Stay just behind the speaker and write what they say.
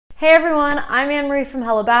Hey everyone, I'm Anne-Marie from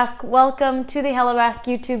Hello Basque. Welcome to the Hello Basque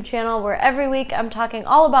YouTube channel where every week I'm talking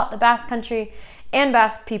all about the Basque Country and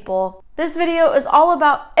Basque people. This video is all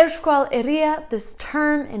about Euskal Herria, this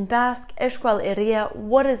term in Basque, Euskal Herria.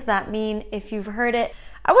 What does that mean if you've heard it?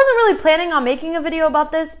 I wasn't really planning on making a video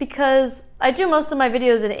about this because I do most of my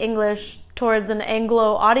videos in English towards an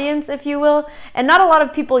Anglo audience, if you will, and not a lot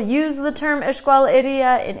of people use the term Euskal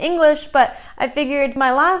Herria in English, but I figured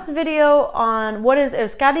my last video on what is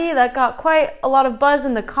Euskadi, that got quite a lot of buzz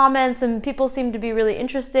in the comments and people seemed to be really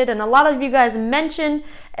interested, and a lot of you guys mentioned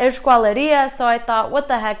Euskal Herria, so I thought, what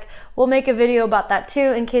the heck, we'll make a video about that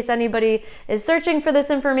too in case anybody is searching for this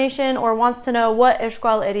information or wants to know what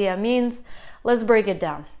Euskal Herria means. Let's break it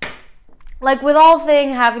down. Like with all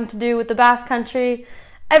things having to do with the Basque Country,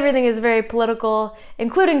 everything is very political,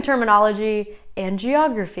 including terminology and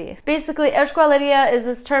geography. Basically, Euskal Herria is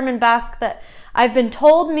this term in Basque that I've been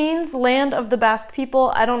told means land of the Basque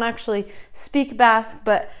people. I don't actually speak Basque,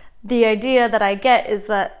 but the idea that I get is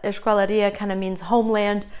that Euskal Herria kind of means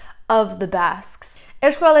homeland of the Basques.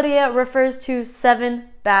 Euskal Herria refers to 7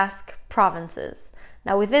 Basque provinces.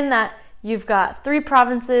 Now within that, you've got 3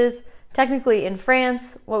 provinces, technically in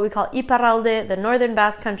France, what we call Iparralde, the northern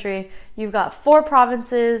Basque Country. You've got 4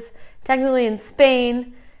 provinces, technically in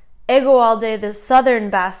Spain, Hegoalde, the southern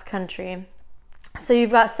Basque Country. So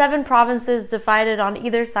you've got 7 provinces divided on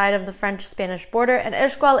either side of the French-Spanish border, and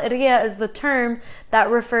Euskal Herria is the term that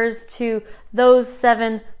refers to those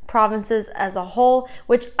 7 provinces as a whole,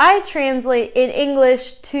 which I translate in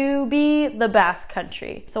English to be the Basque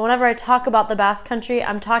Country. So whenever I talk about the Basque Country,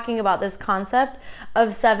 I'm talking about this concept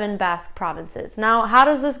of 7 Basque provinces. Now, how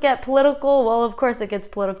does this get political? Well, of course it gets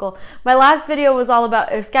political. My last video was all about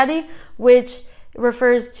Euskadi, which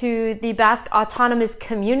refers to the Basque autonomous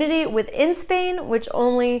community within Spain, which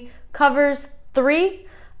only covers 3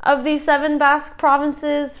 of these 7 Basque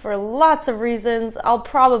provinces for lots of reasons. I'll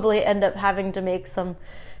probably end up having to make some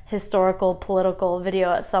historical political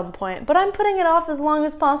video at some point, but I'm putting it off as long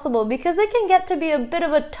as possible because it can get to be a bit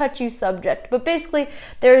of a touchy subject. But basically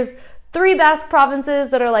there's 3 Basque provinces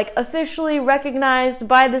that are like officially recognized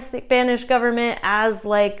by the Spanish government as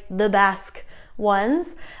like the Basque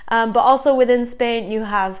ones, but also within Spain you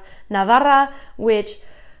have Navarra, which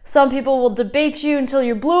some people will debate you until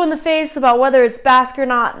you're blue in the face about whether it's Basque or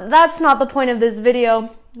not. That's not the point of this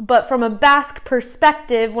video. But from a Basque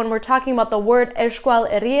perspective, when we're talking about the word Euskal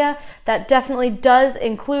Herria, that definitely does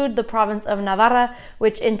include the province of Navarra,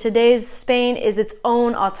 which in today's Spain is its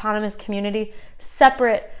own autonomous community,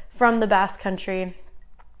 separate from the Basque Country,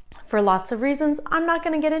 for lots of reasons I'm not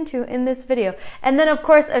going to get into in this video. And then of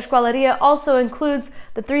course Euskal Herria also includes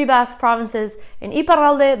the 3 Basque provinces in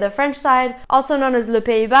Iparralde, the French side, also known as Le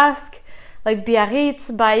Pays Basque, like Biarritz,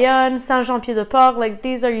 Bayonne, Saint-Jean-Pied-de-Port, like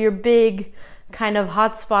these are your big kind of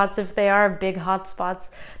hotspots, if they are big hotspots,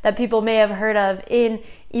 that people may have heard of in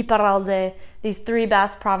Iparralde, these 3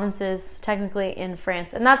 Basque provinces technically in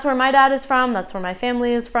France. And that's where my dad is from, that's where my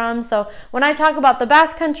family is from. So when I talk about the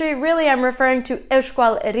Basque Country, really I'm referring to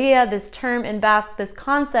Euskal Herria, this term in Basque, this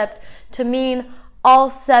concept, to mean all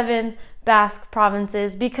 7 Basque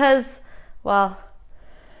provinces because, well,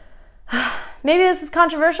 maybe this is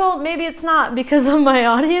controversial, maybe it's not because of my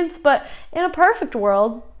audience, but in a perfect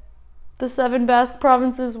world, the 7 Basque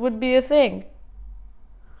provinces would be a thing.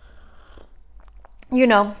 You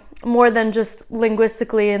know, more than just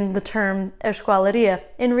linguistically in the term Euskal Herria.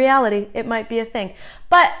 In reality, it might be a thing.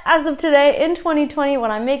 But as of today, in 2020,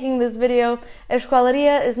 when I'm making this video, Euskal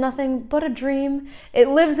Herria is nothing but a dream. It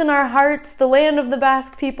lives in our hearts, the land of the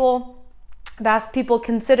Basque people. Basque people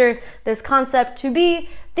consider this concept to be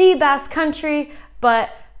the Basque Country,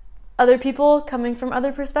 but other people coming from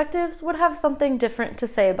other perspectives would have something different to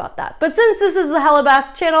say about that. But since this is the Hello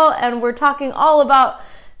Basque channel and we're talking all about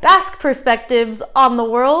Basque perspectives on the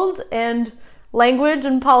world and language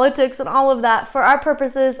and politics and all of that, for our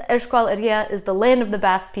purposes, Euskal Herria is the land of the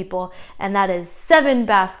Basque people, and that is 7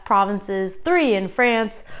 Basque provinces, 3 in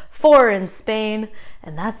France, 4 in Spain,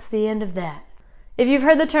 and that's the end of that. If you've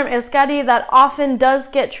heard the term Euskadi, that often does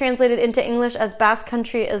get translated into English as Basque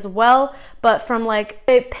Country as well, but from like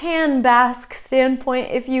a pan-Basque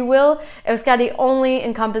standpoint, if you will, Euskadi only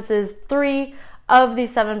encompasses 3 of the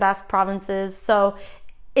 7 Basque provinces, so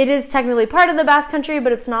it is technically part of the Basque Country,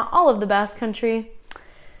 but it's not all of the Basque Country,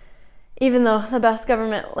 even though the Basque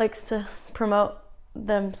government likes to promote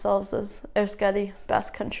themselves as Euskadi,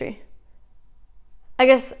 Basque Country. I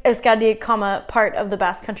guess Euskadi, part of the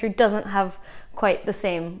Basque Country doesn't have quite the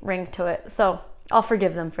same ring to it, so I'll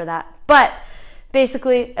forgive them for that. But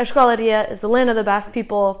basically, Euskal Herria is the land of the Basque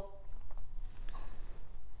people.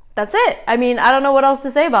 That's it. I mean, I don't know what else to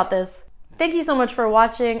say about this. thank you so much for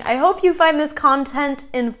watching. I hope you find this content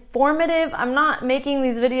informative. I'm not making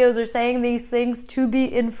these videos or saying these things to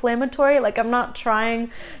be inflammatory. Like, I'm not trying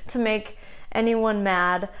to make anyone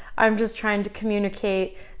mad. I'm just trying to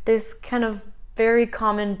communicate this kind of very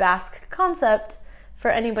common Basque concept for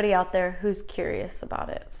anybody out there who's curious about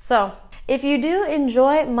it. So, if you do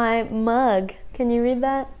enjoy my mug, can you read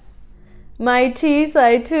that? Mai-Tea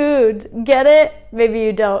Zaitut. Get it? Maybe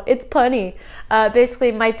you don't. It's punny.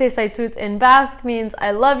 Basically, Mai-Tea Zaitut in Basque means I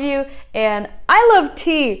love you, and I love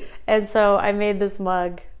tea. And so I made this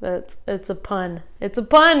mug. It's a pun. It's a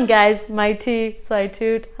pun, guys. Mai-Tea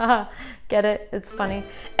Zaitut. Haha. Get it? It's funny.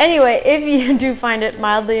 Anyway, if you do find it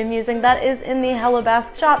mildly amusing, that is in the Hello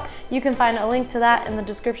Basque shop. You can find a link to that in the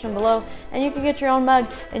description below, and you can get your own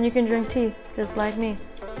mug, and you can drink tea, just like me.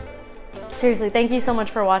 Seriously, thank you so much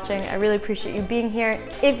for watching. I really appreciate you being here.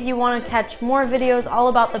 If you want to catch more videos all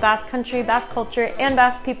about the Basque Country, Basque culture, and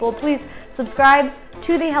Basque people, please subscribe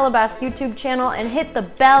to the Hello Basque YouTube channel and hit the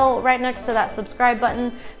bell right next to that subscribe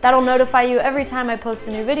button. That'll notify you every time I post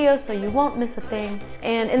a new video, so you won't miss a thing.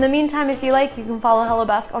 And in the meantime, if you like, you can follow Hello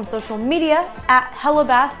Basque on social media at Hello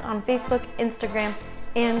Basque on Facebook, Instagram,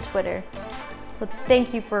 and Twitter. So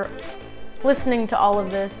thank you for listening to all of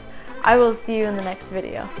this. I will see you in the next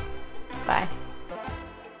video. Bye.